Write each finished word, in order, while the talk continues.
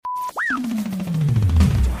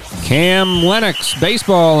Cam Lennox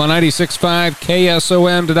baseball on 96.5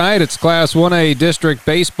 KSOM tonight. It's Class 1A District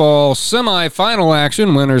Baseball semifinal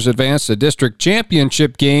action. Winners advance to district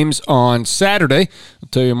championship games on Saturday. I'll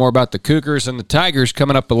tell you more about the Cougars and the Tigers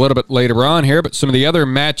coming up a little bit later on here, but some of the other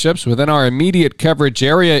matchups within our immediate coverage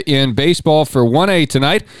area in baseball for 1A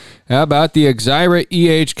tonight. How about the Exira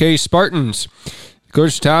EHK Spartans?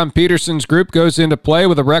 Coach Tom Peterson's group goes into play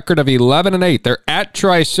with a record of 11-8. They're at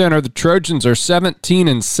Tri-Center. The Trojans are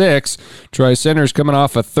 17-6. Tri-Center's coming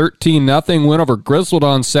off a 13-0 win over Griswold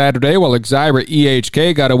on Saturday, while Exira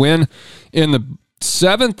EHK got a win in the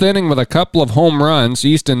seventh inning with a couple of home runs.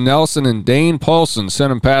 Easton Nelson and Dane Paulson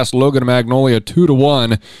sent him past Logan Magnolia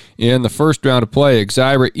 2-1 in the first round of play.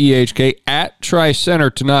 Exira EHK at Tri-Center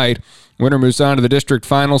tonight. Winner moves on to the district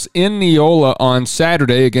finals in Neola on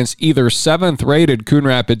Saturday against either 7th-rated Coon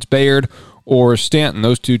Rapids Bayard or Stanton.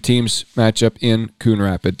 Those two teams match up in Coon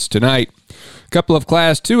Rapids tonight. A couple of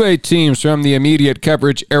Class 2A teams from the immediate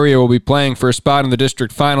coverage area will be playing for a spot in the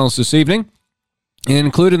district finals this evening,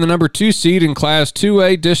 including the number 2 seed in Class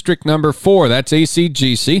 2A District number 4. That's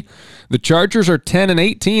ACGC. The Chargers are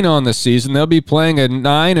 10-18 on the season. They'll be playing a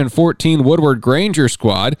 9-14 Woodward Granger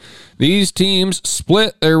squad. These teams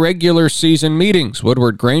split their regular season meetings.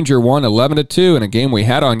 Woodward Granger won 11-2 in a game we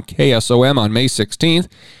had on KSOM on May 16th.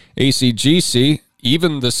 ACGC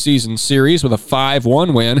evened the season series with a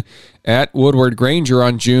 5-1 win at Woodward Granger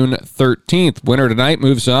on June 13th. Winner tonight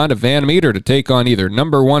moves on to Van Meter to take on either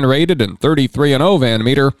number 1 rated and 33-0 Van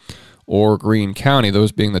Meter or Greene County,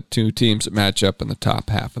 those being the two teams that match up in the top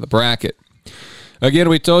half of the bracket. Again,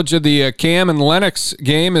 we told you the Cam and Lennox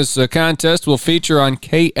game is a contest will feature on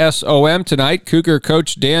KSOM tonight. Cougar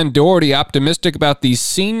coach Dan Doherty optimistic about the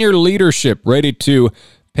senior leadership ready to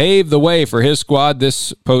pave the way for his squad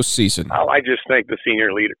this postseason. Oh, I just think the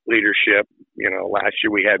senior leadership, last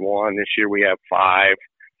year we had 1, this year we have 5,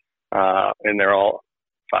 and they're all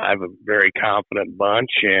 5 a very confident bunch.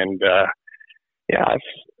 And,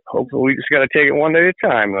 hopefully we just got to take it one day at a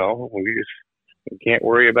time, though. We can't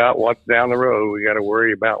worry about what's down the road. We got to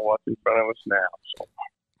worry about what's in front of us now. So.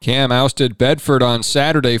 Cam ousted Bedford on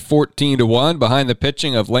Saturday 14-1 behind the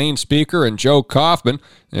pitching of Lane Speaker and Joe Kaufman.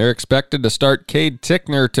 They're expected to start Cade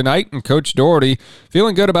Tickner tonight, and Coach Doherty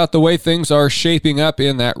feeling good about the way things are shaping up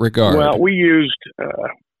in that regard. Well, we used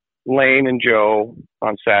Lane and Joe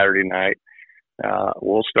on Saturday night.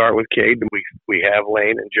 We'll start with Cade. We have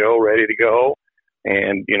Lane and Joe ready to go.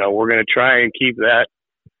 And, we're going to try and keep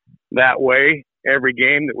that way every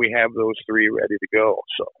game that we have those 3 ready to go.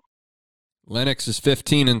 So Lennox is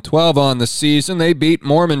 15-12 on the season. They beat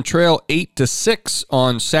Mormon Trail 8-6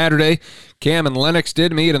 on Saturday. Cam and Lennox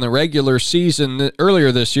did meet in the regular season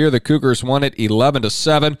earlier this year. The Cougars won it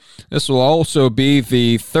 11-7. This will also be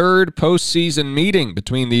the 3rd postseason meeting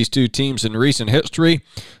between these two teams in recent history.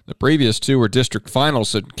 The previous 2 were district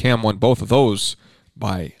finals, and Cam won both of those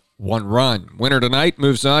by 1 run. Winner tonight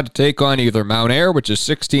moves on to take on either Mount Ayr, which is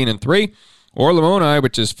 16-3, or Lamoni,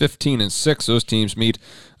 which is 15-6. Those teams meet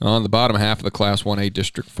on the bottom half of the Class 1A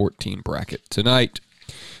District 14 bracket tonight.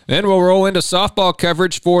 Then we'll roll into softball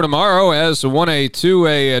coverage for tomorrow as the 1A,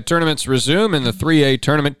 2A tournaments resume and the 3A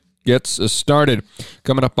tournament gets started.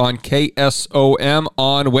 Coming up on KSOM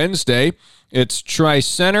on Wednesday, it's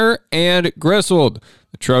Tri-Center and Griswold.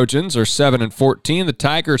 The Trojans are 7-14. The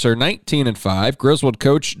Tigers are 19-5. Griswold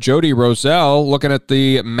coach Jody Roselle looking at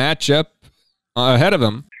the matchup ahead of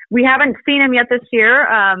him. We haven't seen him yet this year,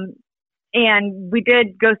 and we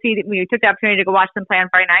did go see. We took the opportunity to go watch them play on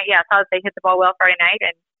Friday night. Yeah, I saw that they hit the ball well Friday night,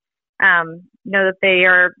 and know that they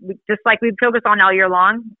are just like we've focused on all year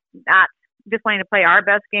long. Not just wanting to play our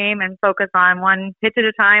best game and focus on one pitch at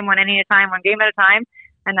a time, one inning at a time, one game at a time,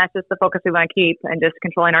 and that's just the focus we want to keep, and just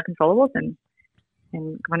controlling our controllables and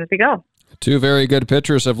going as we go. 2 very good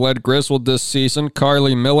pitchers have led Griswold this season.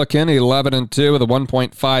 Carly Milliken, 11-2 with a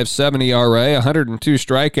 1.57 ERA, 102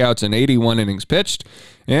 strikeouts and 81 innings pitched.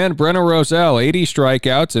 And Brenna Roselle, 80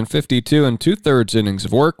 strikeouts and 52 2/3 innings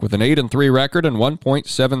of work with an 8-3 record and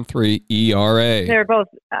 1.73 ERA. They're both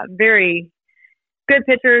very good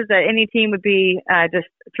pitchers. Any team would be just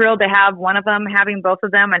thrilled to have one of them, having both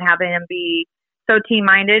of them, and having them be so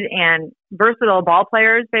team-minded and versatile ball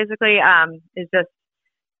players, basically, is just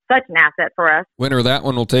such an asset for us. Winner of that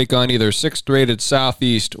one will take on either 6th-rated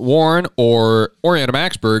Southeast Warren or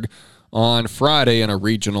Orienta-Maxburg on Friday in a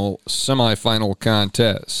regional semifinal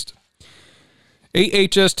contest.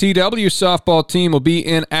 AHSTW softball team will be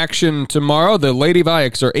in action tomorrow. The Lady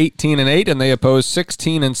Vikes are 18-8, and they oppose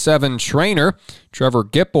 16-7 Trainer. Trevor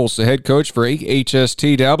Gippels, the head coach for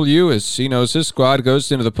AHSTW, as he knows his squad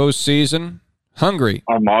goes into the postseason hungry.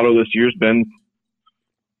 Our motto this year has been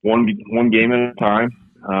one game at a time.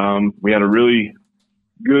 We had a really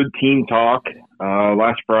good team talk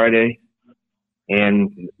last Friday,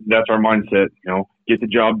 and that's our mindset. Get the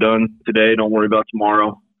job done today. Don't worry about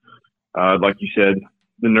tomorrow. Like you said,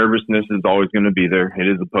 the nervousness is always going to be there. It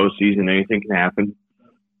is the postseason; anything can happen.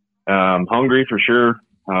 Hungry for sure.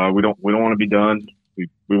 We don't want to be done.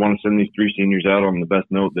 We want to send these 3 seniors out on the best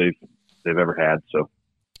note they've ever had. So.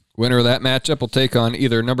 Winner of that matchup will take on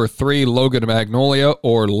either number 3 Logan Magnolia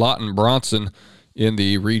or Lawton Bronson in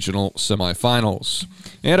the regional semifinals.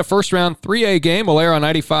 And a first-round 3A game will air on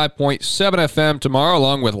 95.7 FM tomorrow,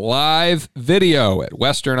 along with live video at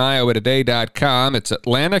westerniowatoday.com. It's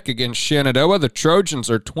Atlantic against Shenandoah. The Trojans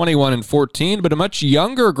are 21-14, but a much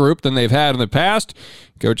younger group than they've had in the past.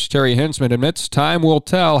 Coach Terry Hinsman admits time will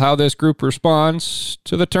tell how this group responds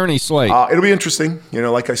to the tourney slate. It'll be interesting.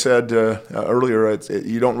 Like I said earlier, I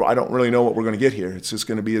don't really know what we're going to get here. It's just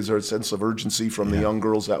going to be a sense of urgency from the young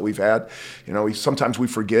girls that we've had. Sometimes we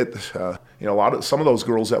forget. Some of those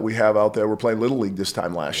girls that we have out there were playing Little League this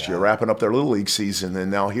time last year, wrapping up their Little League season,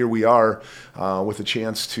 and now here we are with a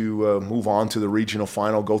chance to move on to the regional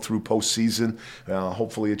final, go through postseason.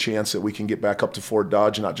 Hopefully, a chance that we can get back up to Fort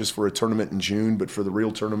Dodge, not just for a tournament in June, but for the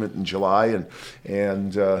real tournament in July,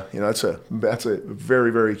 and that's a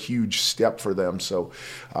very, very huge step for them. So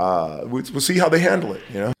we'll see how they handle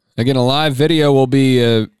it. Again, a live video will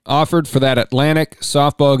be offered for that Atlantic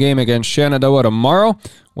softball game against Shenandoah tomorrow.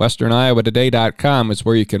 WesternIowaToday.com is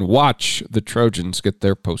where you can watch the Trojans get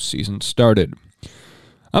their postseason started.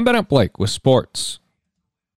 I'm Bennett Blake with sports.